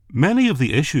Many of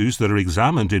the issues that are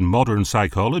examined in modern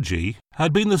psychology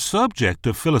had been the subject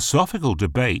of philosophical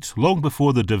debate long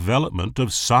before the development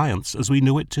of science as we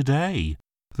know it today.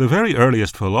 The very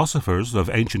earliest philosophers of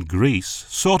ancient Greece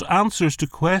sought answers to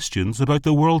questions about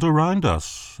the world around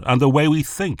us and the way we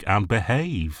think and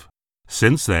behave.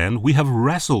 Since then, we have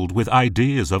wrestled with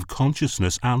ideas of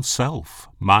consciousness and self,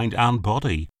 mind and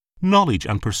body, knowledge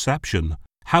and perception,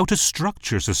 how to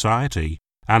structure society,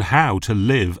 and how to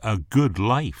live a good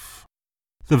life.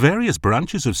 The various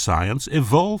branches of science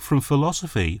evolved from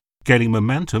philosophy, gaining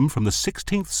momentum from the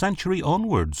 16th century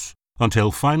onwards,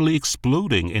 until finally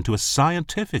exploding into a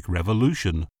scientific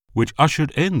revolution, which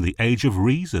ushered in the Age of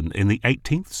Reason in the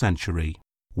 18th century.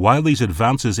 While these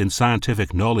advances in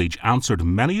scientific knowledge answered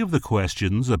many of the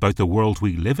questions about the world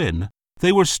we live in,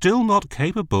 they were still not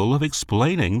capable of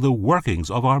explaining the workings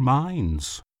of our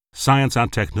minds. Science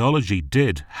and technology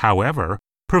did, however,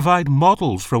 provide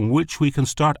models from which we can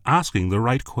start asking the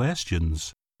right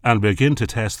questions and begin to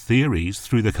test theories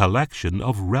through the collection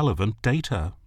of relevant data.